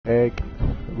Eric,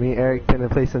 me and Eric gonna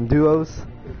play some duos.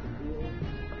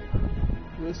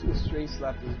 This will straight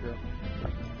slap this girl.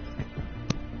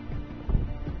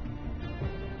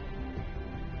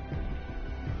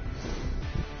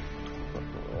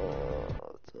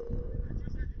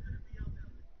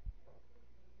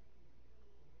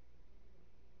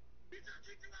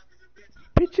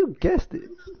 Bitch, you guessed it.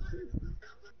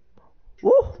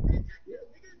 Woo!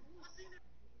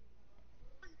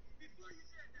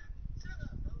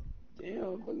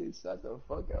 Damn, fucking shut the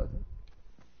fuck out.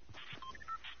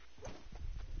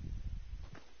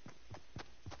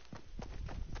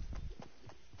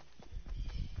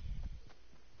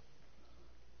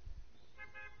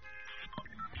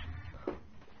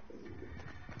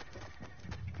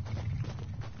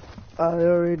 I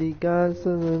already got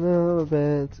some of the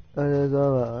beds. I just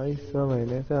all the ice on my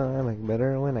neck. I like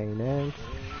better when I dance.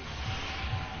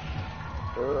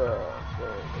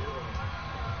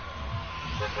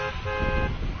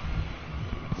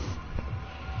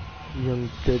 Young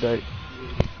Jedi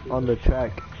on the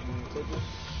track.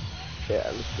 Yeah,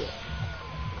 let's go.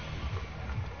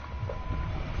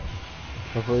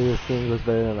 Hopefully this thing goes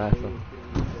better than last one.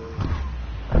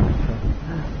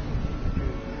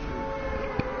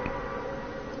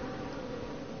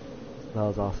 That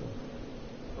was awesome.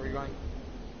 Where are you going?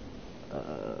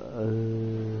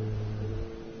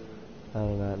 I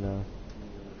do not know.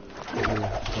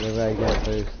 Whatever I get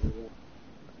first.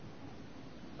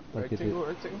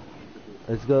 Rectangle.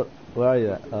 Let's go. Where are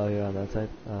you at? Oh, you're on that side.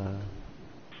 I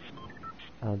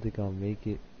don't think I'll make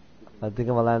it. I think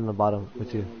I'm gonna land on the bottom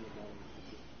with you.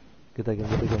 Get that gun,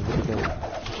 get the gun, get the gun.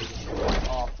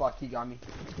 Oh fuck, he got me.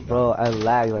 Bro, I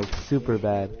lag like super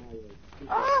bad.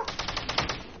 Ah!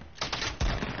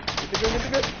 Get the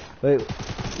gun. Wait,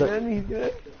 Man, he's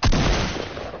good.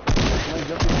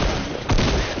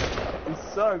 He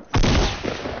sucks.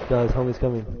 yo, his homie's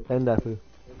coming. End that fool.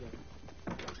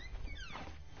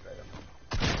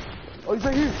 Oh, he's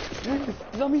right here.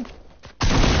 He's on me.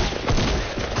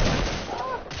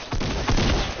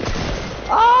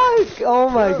 Ah! Oh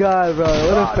my god, bro.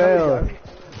 What a fail.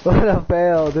 What a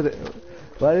fail.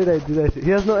 Why did I do that shit? He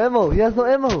has no ammo.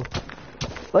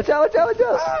 Watch out.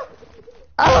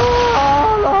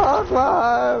 Ah!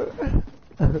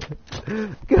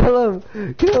 Kill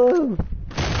him.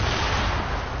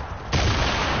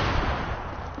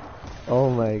 Oh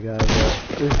my god, bro.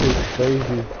 This is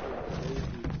crazy.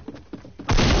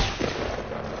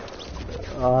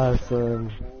 Awesome.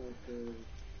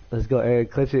 Let's go,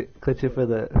 Eric. Clutch it for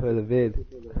the vid.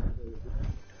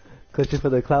 Clutch it for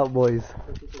the Clout boys.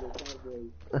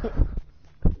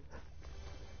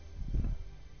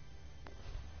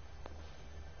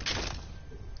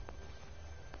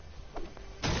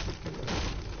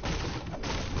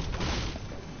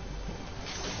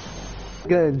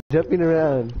 Gun jumping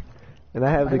around, and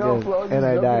I have the gun, and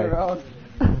I die.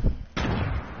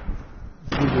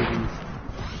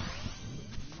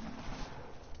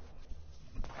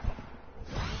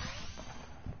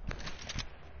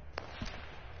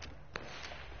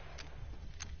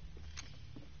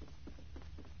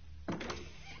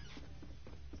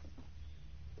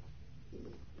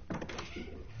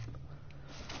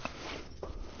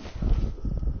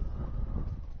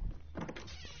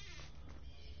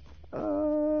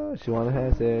 She wanna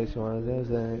have sex.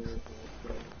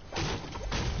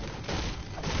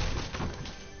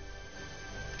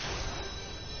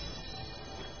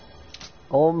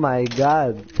 Oh my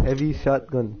god, heavy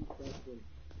shotgun.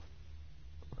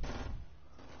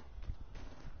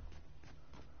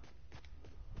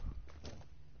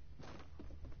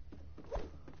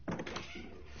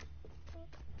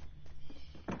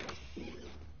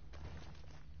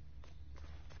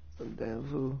 Some damn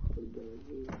fool.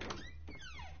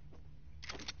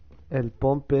 El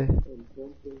pompe.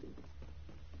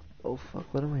 Oh fuck,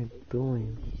 what am I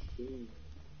doing?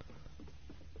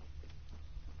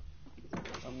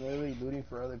 I'm literally looting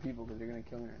for other people because they're gonna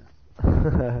kill me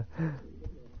right now.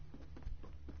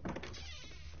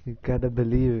 You gotta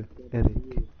believe,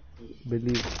 Eric.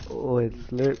 Believe. Oh, it's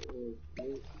slurp.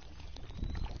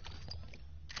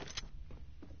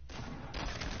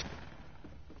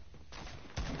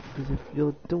 Cause if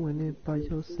you're doing it by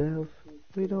yourself,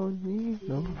 we don't need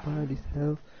nobody's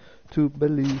help to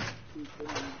believe.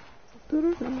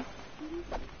 You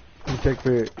check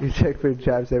for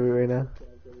traps everywhere now.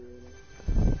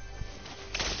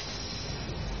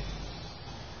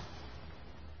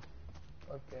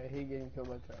 Okay, he getting killed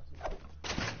by traps.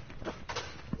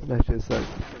 That shit sucks.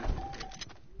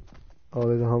 Oh,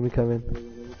 there's a homie coming.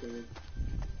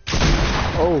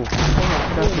 Oh,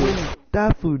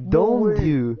 that fool domed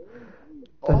you.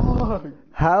 Oh,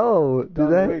 How? Did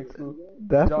John that? Wick, fool.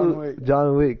 That John food? Wick.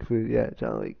 John Wick food. Yeah,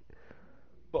 John Wick.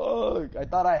 Fuck. I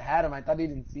thought I had him. I thought he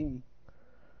didn't see me.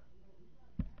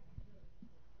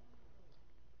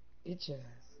 Bitch ass.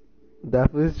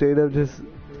 That food straight up just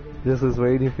was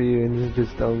waiting for you and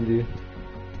just domed you.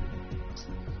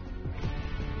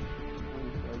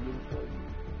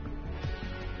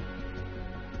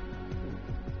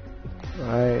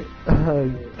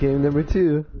 Alright, game number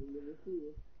 2.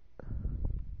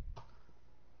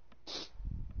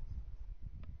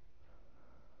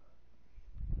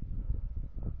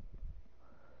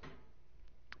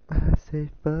 I say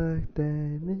fuck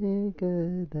that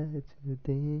nigga that you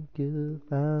think you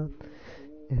found.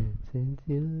 And since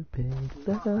you picked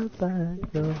up, I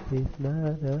know he's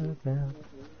not around.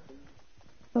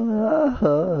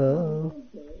 Oh.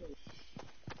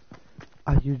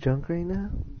 Are you drunk right now?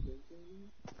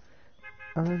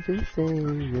 I'm just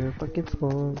saying you're a fucking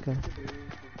small guy.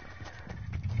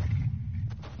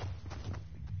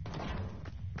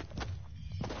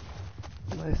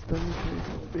 My stomach is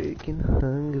freaking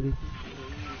hungry.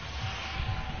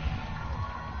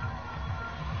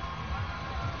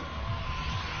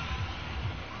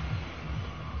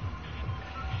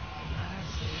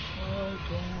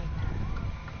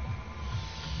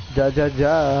 Ja ja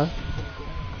ja.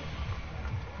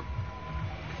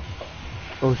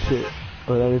 Oh shit.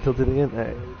 Oh, that me tilted again?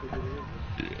 Alright.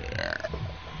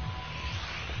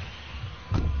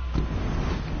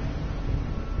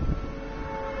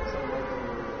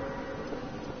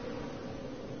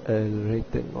 El rey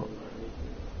tengo.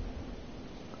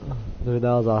 Dude,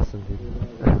 that was awesome,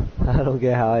 dude. I don't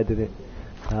get how I did it.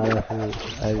 I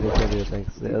just said it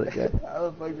thanks to the other guy. How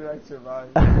the fuck did I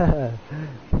survive?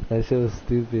 That shit was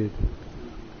stupid.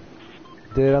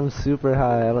 Dude, I'm super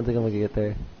high. I don't think I'm gonna get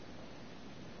there.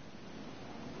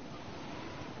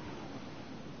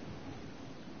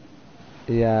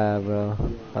 Yeah, bro.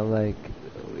 I'm like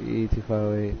way too far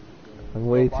away. I'm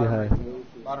way too high.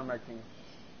 Bottom right king.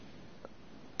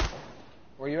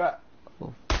 Where you at?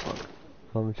 Oh, fuck.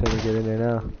 I'm trying to get in there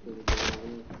now.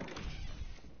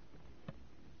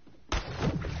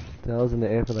 Dude, I was in the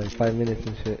air for like 5 minutes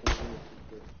and shit.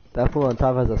 That fool on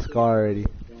top has a scar already.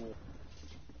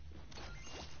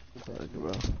 Fuck,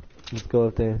 bro. Let's go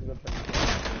up there.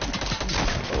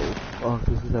 Oh, fuck.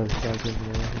 This is how the shotgun is.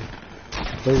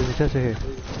 Wait, there's a chest right here.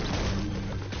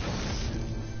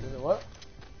 Is it what?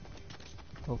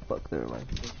 Oh, fuck. Never mind.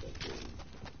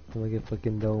 I'm gonna get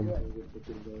fucking domed.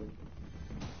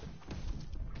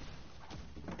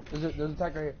 There's a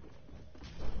attack right here.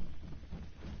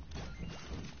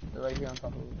 They're right here on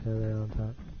top of it. Yeah, they're on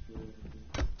top.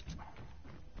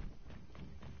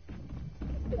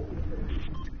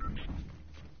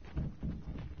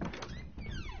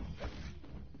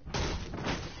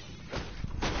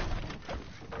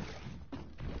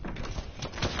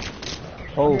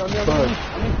 Oh, fuck.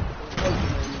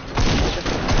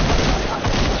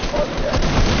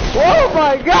 Oh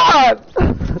my god!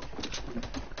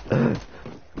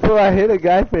 So I hit a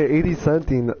guy for 80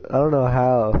 something. I don't know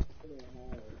how.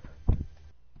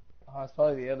 Oh, it's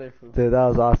probably the other food. Dude, that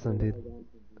was awesome, dude.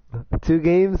 2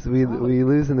 games, we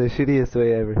lose in the shittiest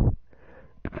way ever.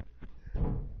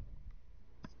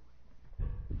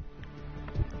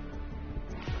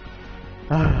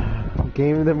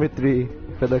 Game number 3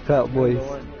 for the Clout boys.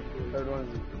 Third one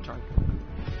is chunk.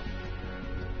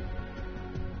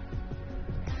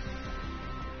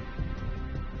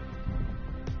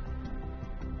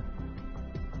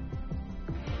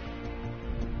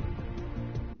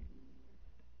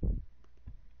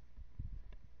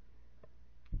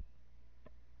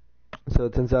 So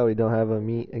it turns out we don't have a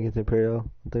meet against Imperial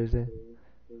on Thursday.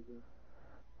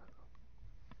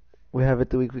 We have it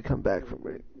the week we come back from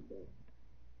break.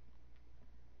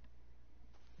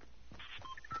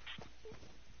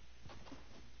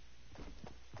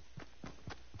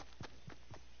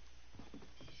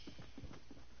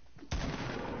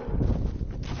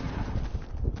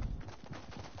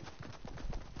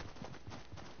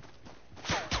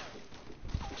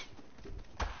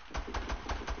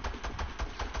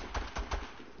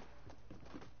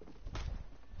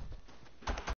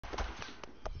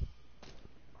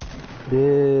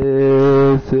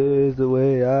 This is the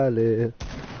way I live.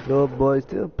 Little boy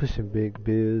still pushing big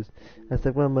bills. I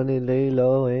stack my money, lay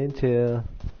low and chill.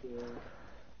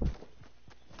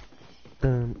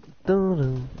 Dun, dun,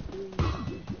 dun.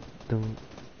 Dun,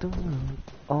 dun, dun.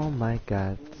 Oh my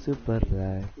god, super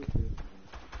lag.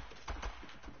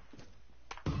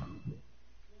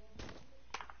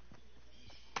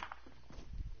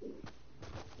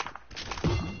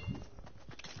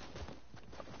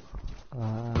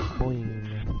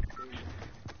 Boing.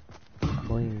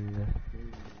 Boing.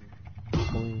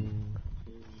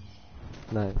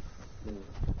 Nice.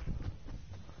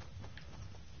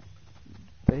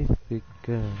 Baby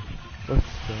girl, what's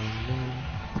your name?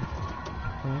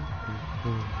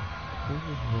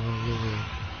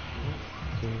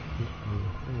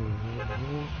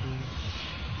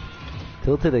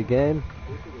 Tilted again?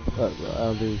 I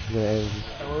don't think it's gonna end.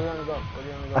 Hey, where are we gonna go? Where are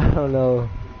you I gonna go? don't know.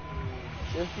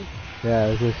 Shifty? Yeah,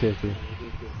 it's just shifty.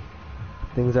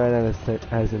 Things aren't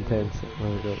as intense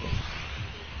when we go.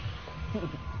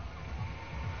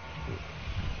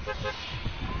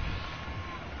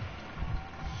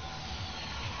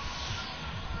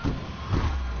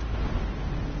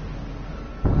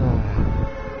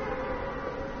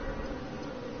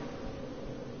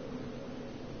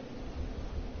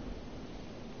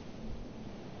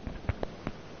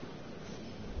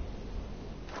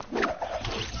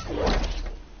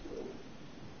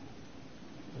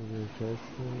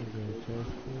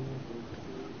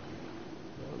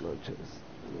 No chest.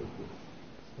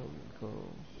 Something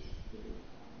cool.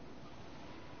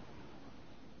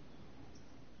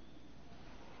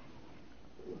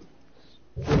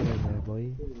 Get in there, boy.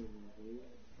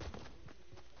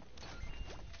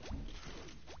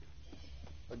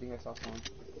 I think I saw someone.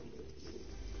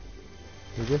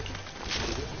 Did you?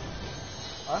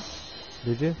 Huh?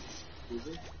 Did you?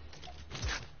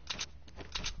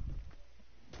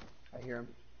 I hear him.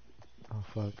 Oh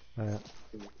fuck. Alright.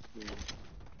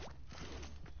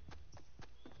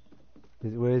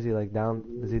 Where is he? Like down?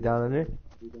 Is he down under? I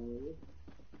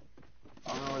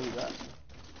don't know where he's at.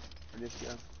 Or just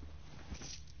yeah.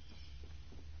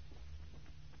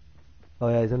 Oh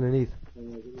yeah, he's underneath.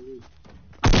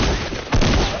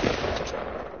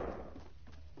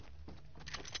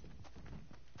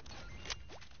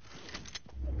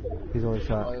 He's one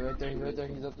shot. Oh, he's right there, he's right there,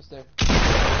 he's up the stairs.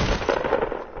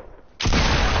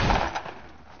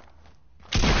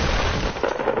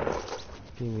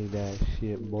 Give me that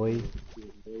shit, boy.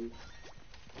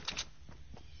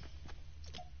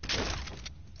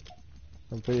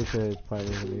 I'm pretty sure his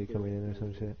partner's gonna be coming in or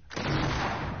some shit. Yeah.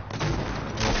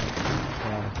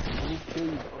 Let me kill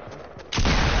you,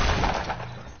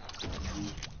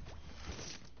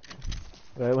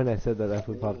 Right when I said that, that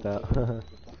food popped out. No,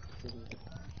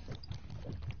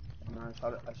 I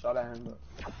shot at him, but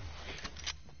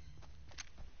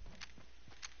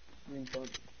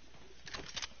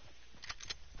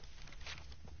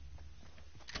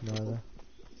Nada.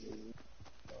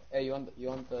 Hey, you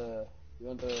want the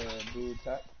blue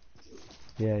tack?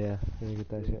 Yeah, yeah. Let me get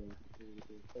that shit.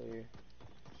 Right here.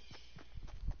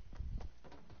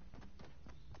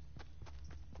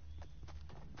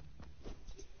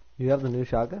 You have the new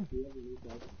shotgun?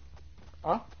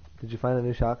 Huh? Did you find a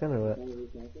new shotgun or what?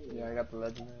 Yeah, I got the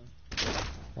legendary.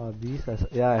 Oh, beast.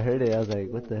 Yeah, I heard it. I was like,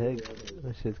 what the heck?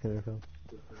 That shit's coming from.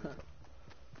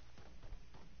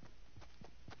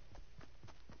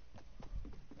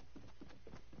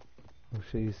 Oh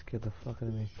shit, you scared the fuck out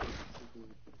of me.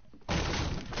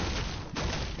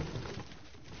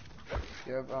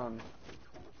 You have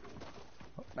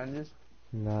bandages?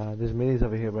 Nah, there's minis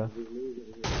over here, bro.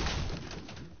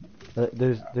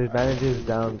 There's bandages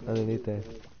down underneath there.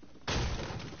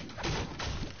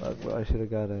 Fuck, bro, I should've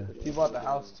got a... You bought the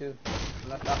house too.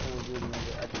 Unless that fool was looting it,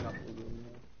 I think that fool was looting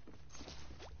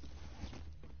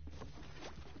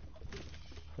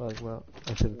it. Fuck, bro.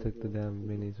 I should've took the damn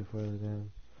minis before the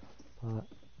damn pot.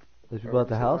 There's people at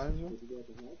the house?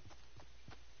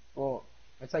 Well,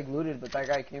 it's like looted, but that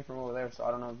guy came from over there, so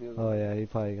I don't know if he was... Oh yeah, he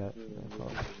probably got...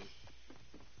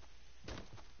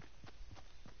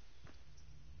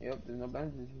 Yep, there's no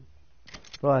bandages.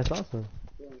 Bro, I saw some.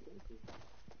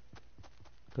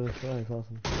 Could've sworn I saw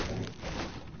some.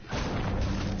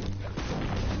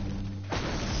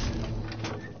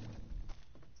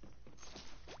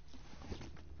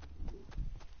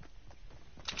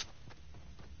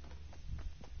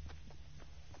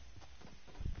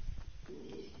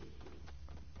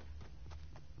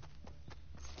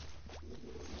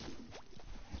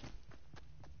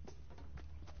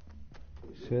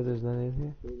 Sure there's none in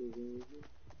here?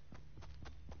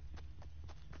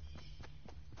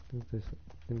 I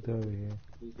think they're over here.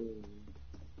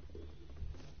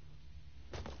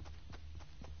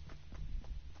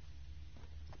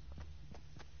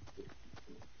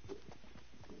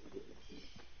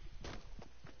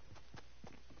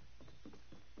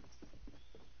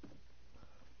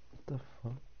 What the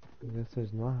fuck? I guess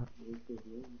there's not.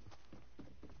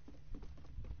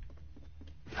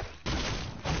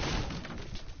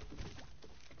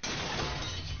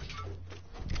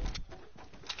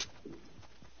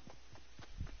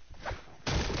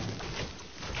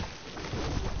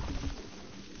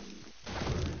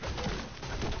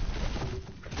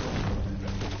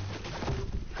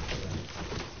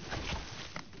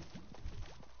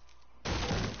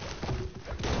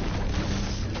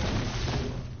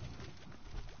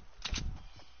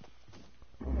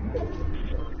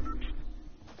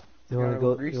 You wanna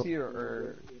go? Greasy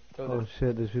or kill Oh them?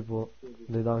 shit! There's people.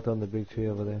 They knocked down the big tree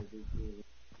over there.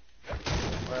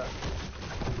 Where?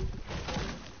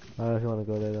 I don't know if you wanna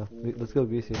go there though. Let's go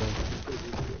greasy then.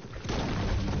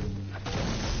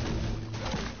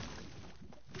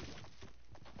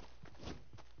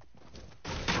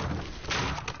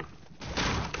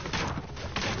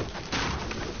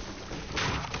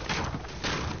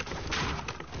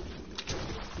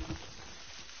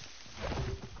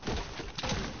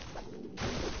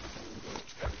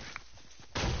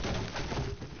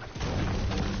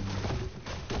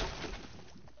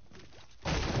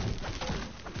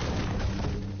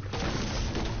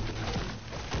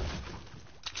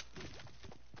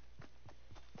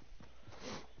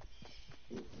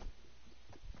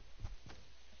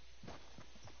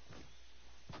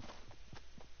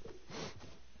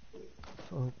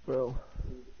 Oh, bro.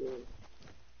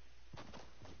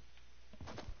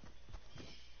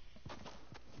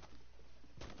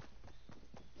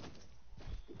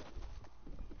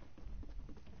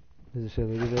 Is the shit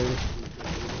looted already?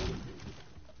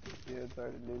 Yeah, it's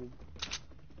already looted.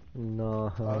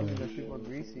 No. I don't think there's people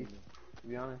greasy, to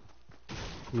be honest.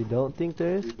 You don't think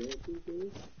there is?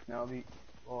 Now be,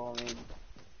 well, maybe.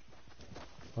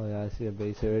 Oh yeah, I see a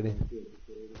base already.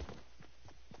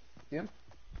 See him?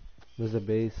 There's a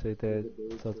base right there,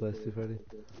 southwest 240.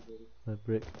 A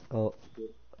brick. Oh,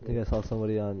 I think I saw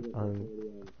somebody on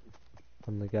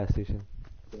the gas station.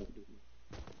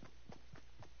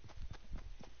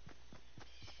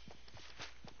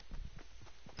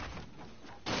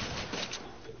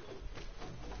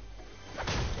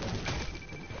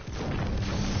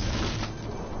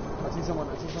 I see someone.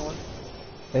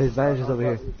 Hey, his manager's over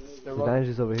here. They're His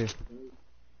manager's over here.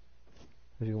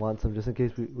 If you want some, just in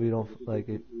case we don't like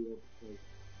it.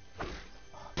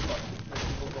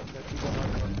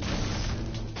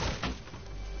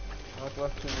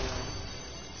 Northwest and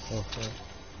Oh, sorry.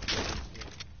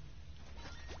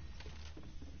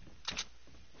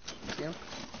 see him?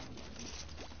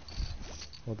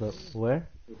 Hold up. Where?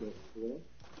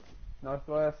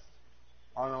 Northwest.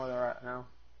 I don't know where they're at now.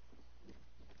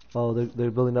 Oh,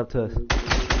 they're building up to us.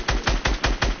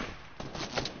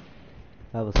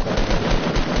 That was fun.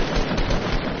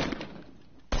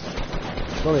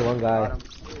 There's only one guy. Got him.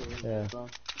 Yeah. So,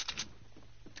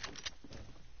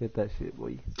 Get that shit,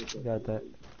 boy. You got that.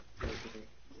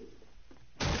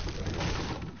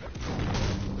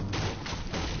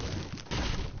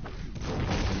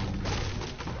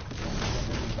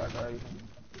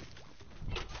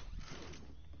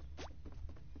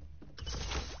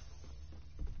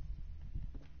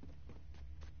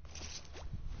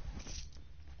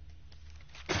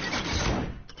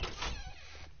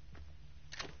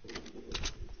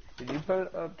 did you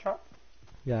put a trap?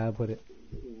 Yeah, I put it.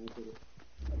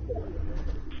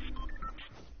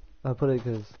 I put it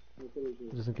because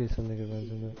just in case some nigga runs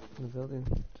in the building.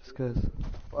 Just cause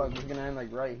Well, it's gonna end like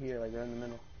right here, like right in the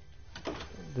middle.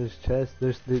 there's chests.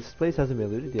 This place hasn't been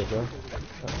looted yet, bro.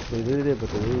 They looted it, but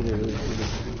they looted it really stupid.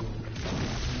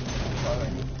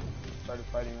 Started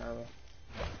fighting early.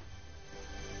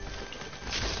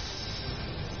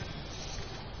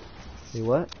 Hey,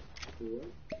 what?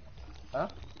 Huh?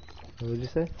 What did you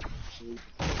say?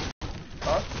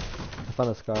 Huh? I found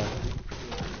a scar.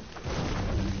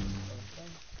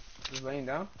 Just laying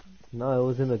down? No, it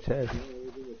was in the chest.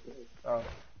 Oh.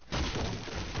 It's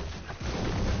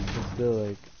still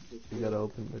like, you gotta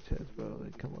open the chest, bro.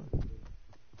 Like, come on.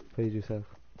 Page yourself.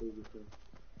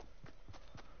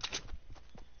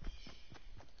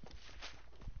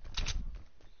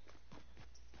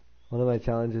 One of my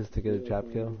challenges to get a trap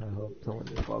kill. I hope someone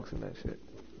just walks in that shit.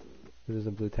 There's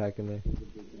a blue tack in there.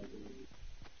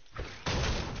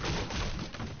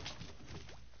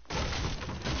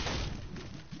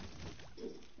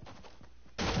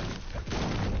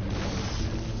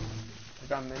 I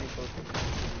got many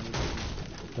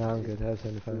posters. Nah, I'm good. I have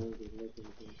 75.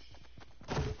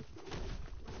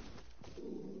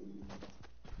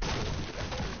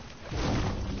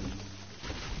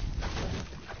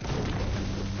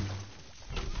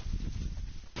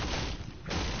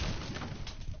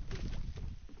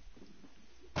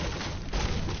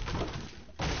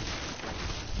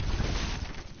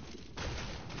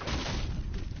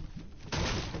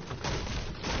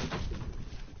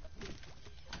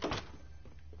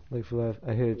 Like, for life,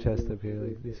 I hear a chest up here.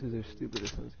 Like, these are stupid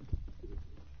as ones.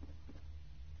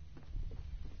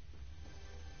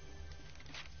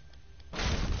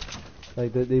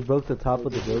 Like, they broke the top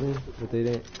of the building, but they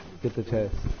didn't get the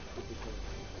chest.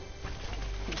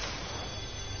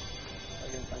 I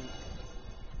can find it.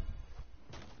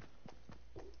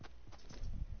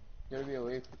 You gotta be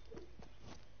awake.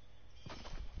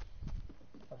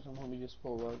 Let me just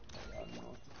pull up. I don't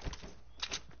know.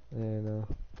 Yeah, I know.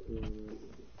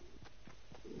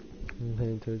 I'm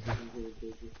heading towards you.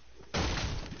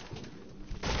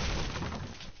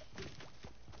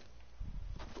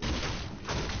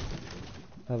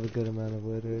 I have a good amount of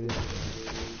wood already.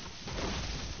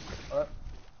 What?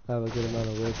 I have a good amount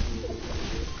of wood.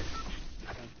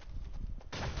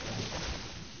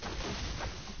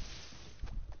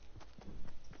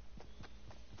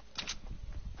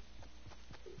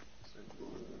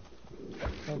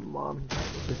 Come on.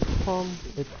 It's Tom,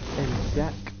 it's and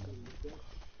Jack.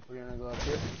 We're gonna go up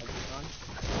here. Up the front.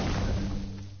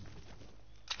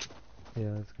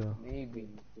 Yeah, let's go. Maybe.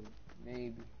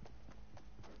 Maybe.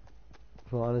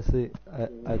 Well, honestly, I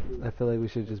feel like we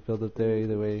should just build up there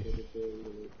either way.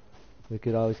 We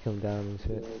could always come down and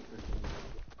shit.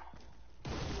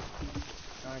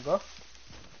 Wanna go?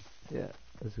 Yeah,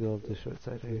 let's go up the short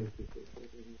side right here.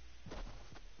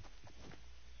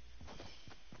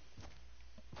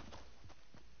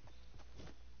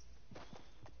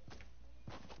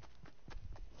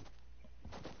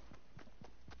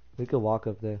 We could walk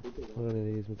up there. We're gonna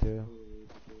use material.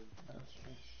 That's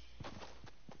true.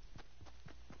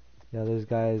 Yeah, there's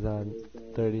guys on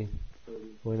 30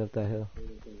 going up that hill.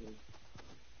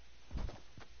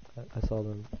 I saw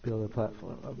them build a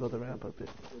platform. I'll build a ramp up it.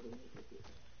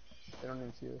 They don't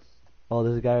even see us. Oh,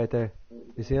 there's a guy right there.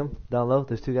 You see him? Down low?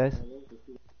 There's two guys.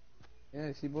 Yeah,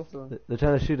 I see both of them. They're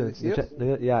trying to shoot Do him. they see us?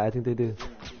 Yeah, I think they do.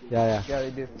 Yeah. Yeah,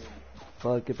 they do.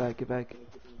 Fuck, get back.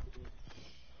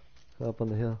 Go up on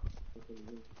the hill.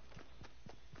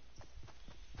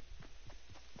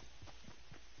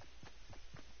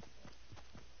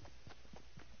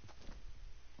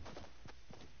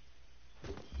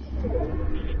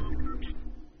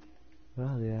 Where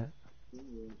are they at?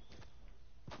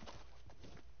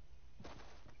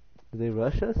 Did they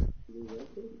rush us?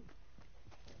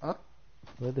 Huh?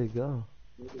 Where'd they go?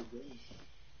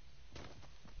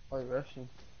 Probably rushing.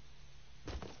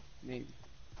 Maybe.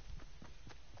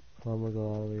 Well, I'm gonna go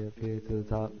all the way up here to the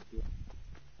top.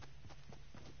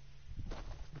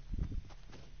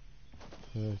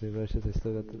 If they rush us, they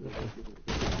still got the...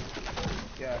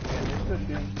 Yeah, they're still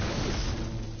shooting.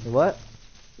 What?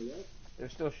 They're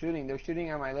still shooting. They're shooting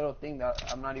at my little thing that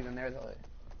I'm not even there though.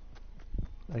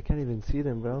 I can't even see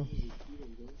them, bro.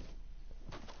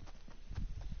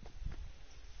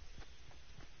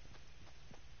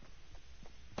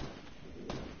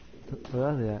 Where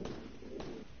are they at?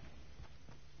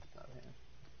 Not here.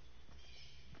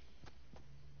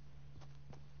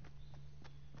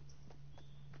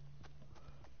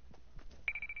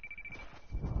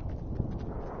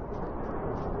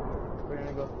 We're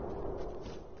gonna go.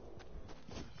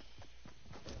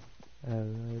 I have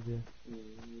no idea.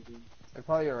 They're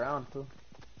probably around, too.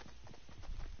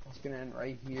 It's gonna end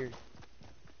right here.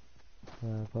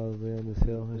 Probably on this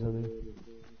hill or something.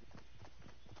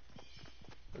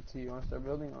 Let's see, you wanna start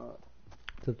building or what?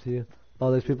 It's up to you.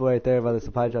 Oh, there's people right there by the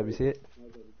supply drop. You see it?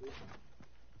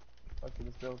 Okay,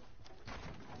 let's build.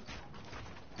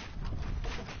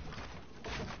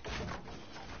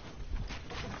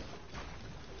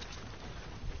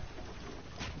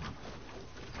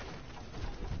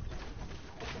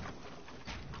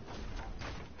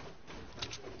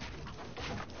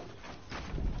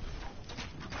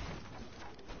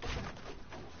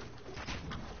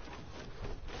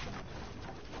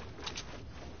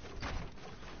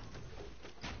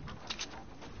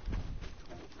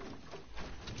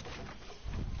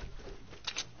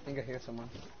 I think I hear someone.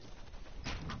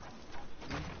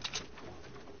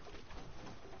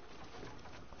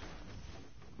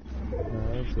 No, I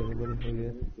don't see anybody. We're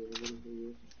good.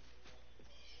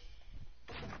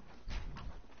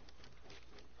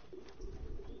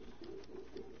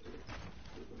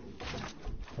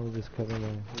 I'll just cover my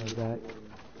back.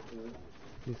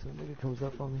 In case somebody comes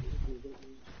up on me.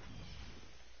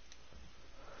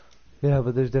 Yeah,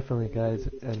 but there's definitely guys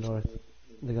at north.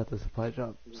 They got the supply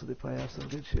drop, so they probably have some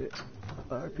good shit.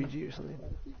 RPG or something.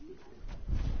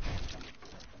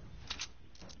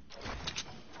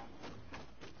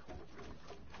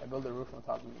 I build a roof on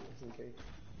top of me just in case.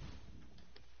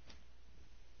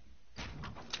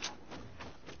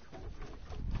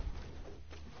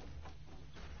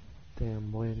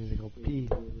 Damn boy, I need to go pee.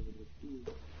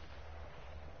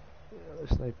 Yeah, they're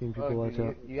sniping people, watch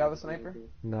out. Do you have a sniper?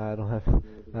 Nah, I don't have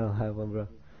one, bro.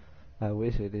 I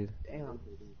wish I did. Damn.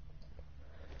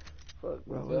 Fuck,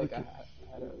 bro. I feel like I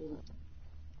had a...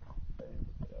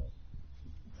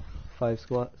 Five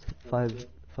squads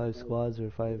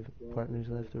or 5 partners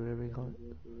left or whatever you call it.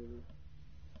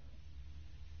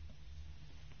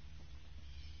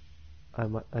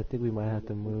 I think we might have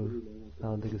to move. I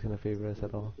don't think it's gonna favor us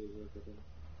at all.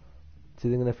 It's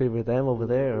either gonna favor them over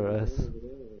there or us,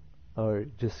 or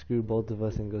just screw both of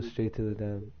us and go straight to the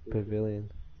damn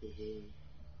pavilion.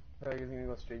 Yeah, you're gonna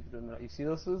go straight to the. You see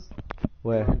those dudes?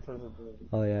 Where?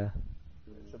 Oh yeah.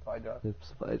 Supply drop. The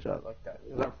supply drop. Like that.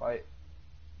 It was our fight.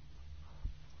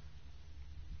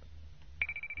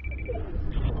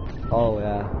 Oh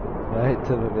yeah. Right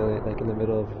to the pavilion, like in the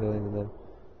middle of the pavilion, and then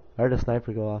I heard a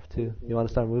sniper go off too. You want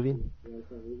to start moving? Or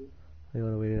you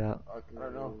want to wait it out? I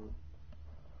don't know.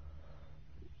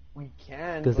 We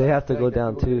can. Because they have to go like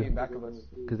down too.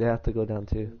 Because they have to go down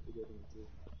too.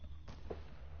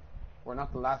 We're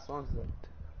not the last ones though.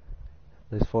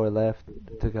 There's 4 left.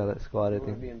 They took out that squad, I They're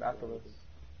think. be in back of us.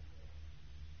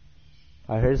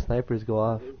 I heard snipers go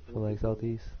off from like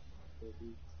southeast.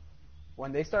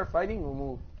 When they start fighting, we'll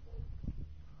move.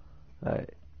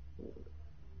 Alright.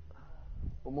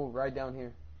 We'll move right down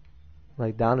here.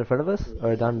 Like down in front of us?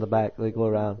 Or down in the back? Like go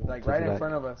around? Like right in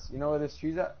front of us. You know where this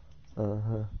tree's at?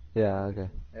 Uh-huh. Yeah, okay.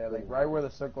 Yeah, like right where the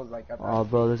circle's like at. Oh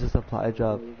bro, there's a supply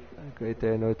drop. Like right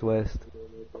there, northwest.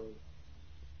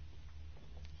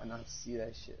 I not see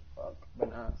that shit. Fuck. But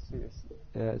nah, seriously.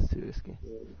 Yeah, it's too risky.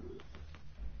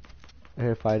 I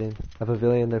hear fighting. A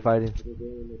pavilion, they're fighting.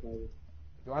 You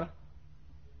wanna?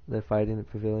 They're fighting the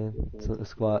pavilion. It's a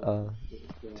squad,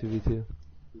 2v2.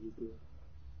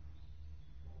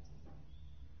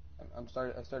 I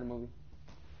started moving.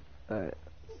 Alright.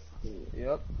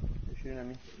 Yep. They're shooting at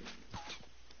me.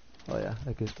 Oh yeah,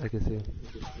 I can see him.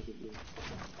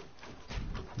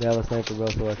 They have a sniper, bro,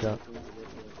 so watch out.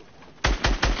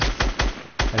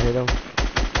 I hit him.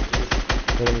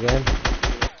 Hit him again.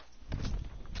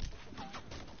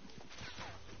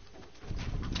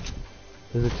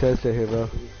 There's a chest right here, bro.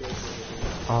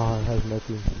 Oh, it has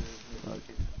nothing. Fuck.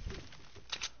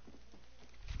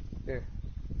 Here.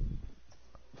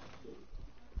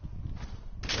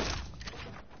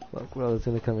 Fuck, bro, it's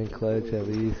gonna come in clutch at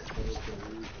least.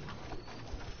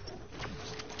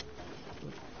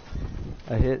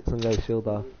 I hit some guy's shield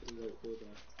off.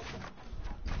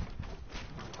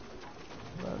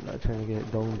 I'm not trying to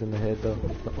get domed in the head though.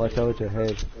 Watch out with your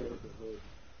head.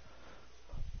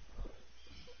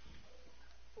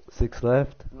 6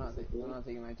 left. I'm not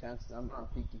taking my chances. I'm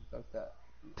not peeking. Fuck that.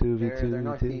 2v2. They're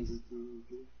northeast.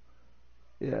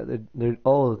 Yeah, they're.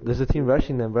 Oh, there's a team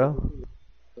rushing them, bro.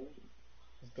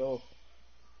 Let's go.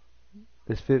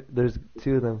 There's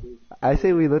 2 of them. I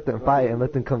say we let them fight and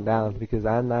let them come down because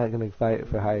I'm not gonna fight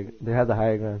for higher. They have the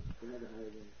higher ground.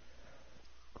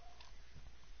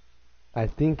 I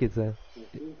think it's them.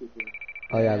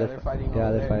 Oh yeah, they're fighting.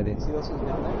 Yeah, they're fighting. See those ones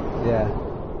down there? Yeah.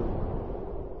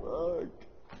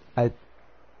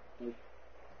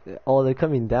 Oh, they're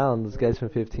coming down. Those guys from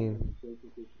 15,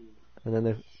 and then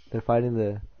they're fighting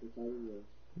the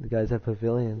guys at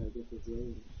Pavilion.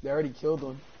 They already killed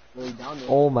one. Really down there.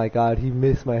 Oh my God, he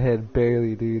missed my head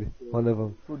barely, dude. One of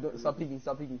them. Stop peeking.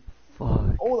 Stop peeking.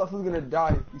 Fuck. Oh, that fool's gonna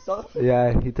die. You saw that?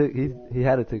 Yeah, he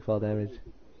had to take fall damage.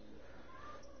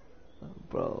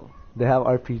 Bro, they have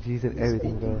RPGs and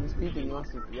everything, bro. He's peeking. He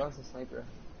wants a sniper.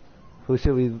 Who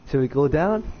should we go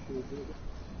down?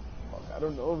 Fuck, I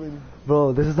don't know, man.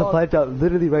 Bro, this is a supply drop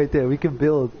literally right there. We can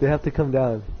build. They have to come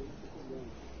down.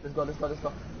 Let's go.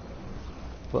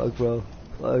 Fuck, bro.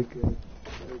 Fuck.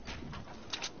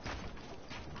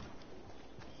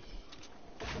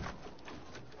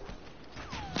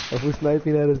 Oh, who's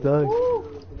sniping at us, dog?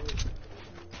 Woo!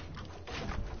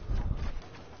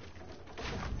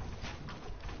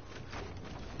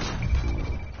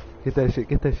 Get that shit.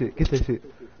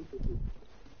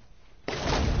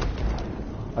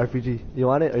 RPG. You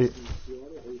want it? Or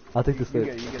I'll take the slurp.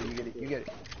 You get it.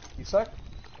 You suck?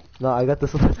 No, I got the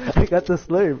slurp.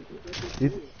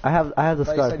 I have the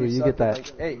scarf here. You get that.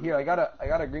 Like, hey, here, I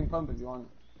got a green pump if you want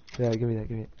it. Yeah, give me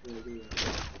that.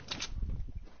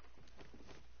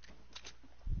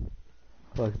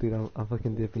 Fuck, dude, I'm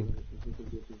fucking dipping.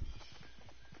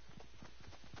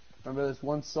 Remember, there's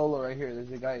one solo right here.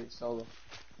 There's a guy solo.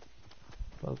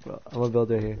 Fuck, bro. I'm gonna build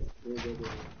right here.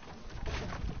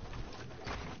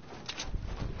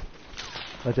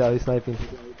 Watch out, he's sniping.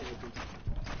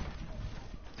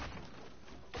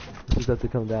 They just have to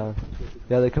come down.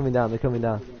 Yeah, they're coming down.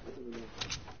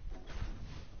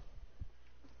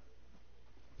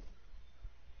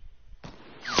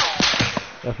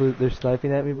 They're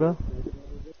sniping at me, bro.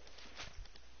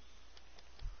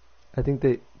 I think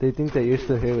they think that you're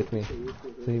still here with me,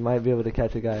 so you might be able to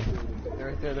catch a guy. They're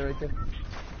right there.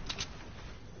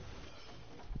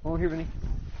 Over here, Vinny.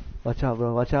 Watch out,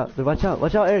 bro. Watch out,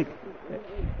 Eric.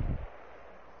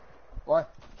 What?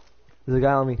 There's a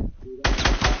guy on me.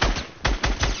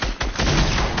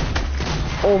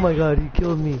 Oh my god, he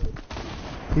killed me.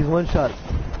 He's one shot.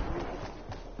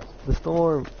 The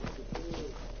storm.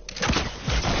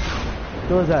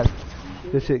 Kill his ass.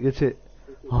 Good shit, good shit.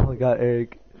 Oh my god,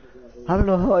 Eric. I don't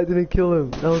know how I didn't kill him.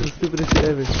 That was the stupidest shit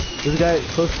ever. There's a guy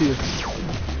close to you.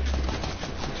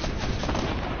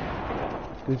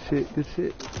 Good shit, good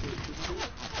shit.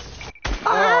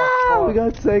 Ah! We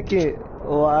got second.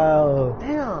 Wow.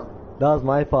 Damn. That was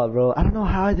my fault, bro. I don't know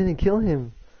how I didn't kill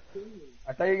him.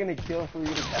 I thought you were gonna kill for you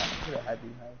to have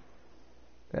you.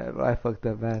 Yeah, bro, I fucked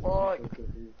up bad. Fuck.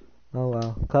 Oh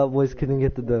wow. Clout boys couldn't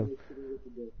get the dub.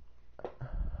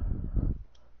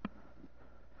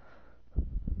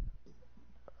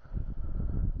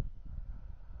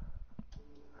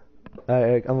 Alright,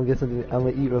 Eric, I'm gonna get something. I'm gonna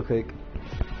eat real quick.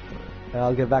 And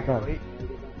I'll get back on. Wait.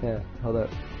 Yeah, hold up.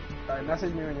 Alright,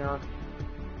 message me when you're on.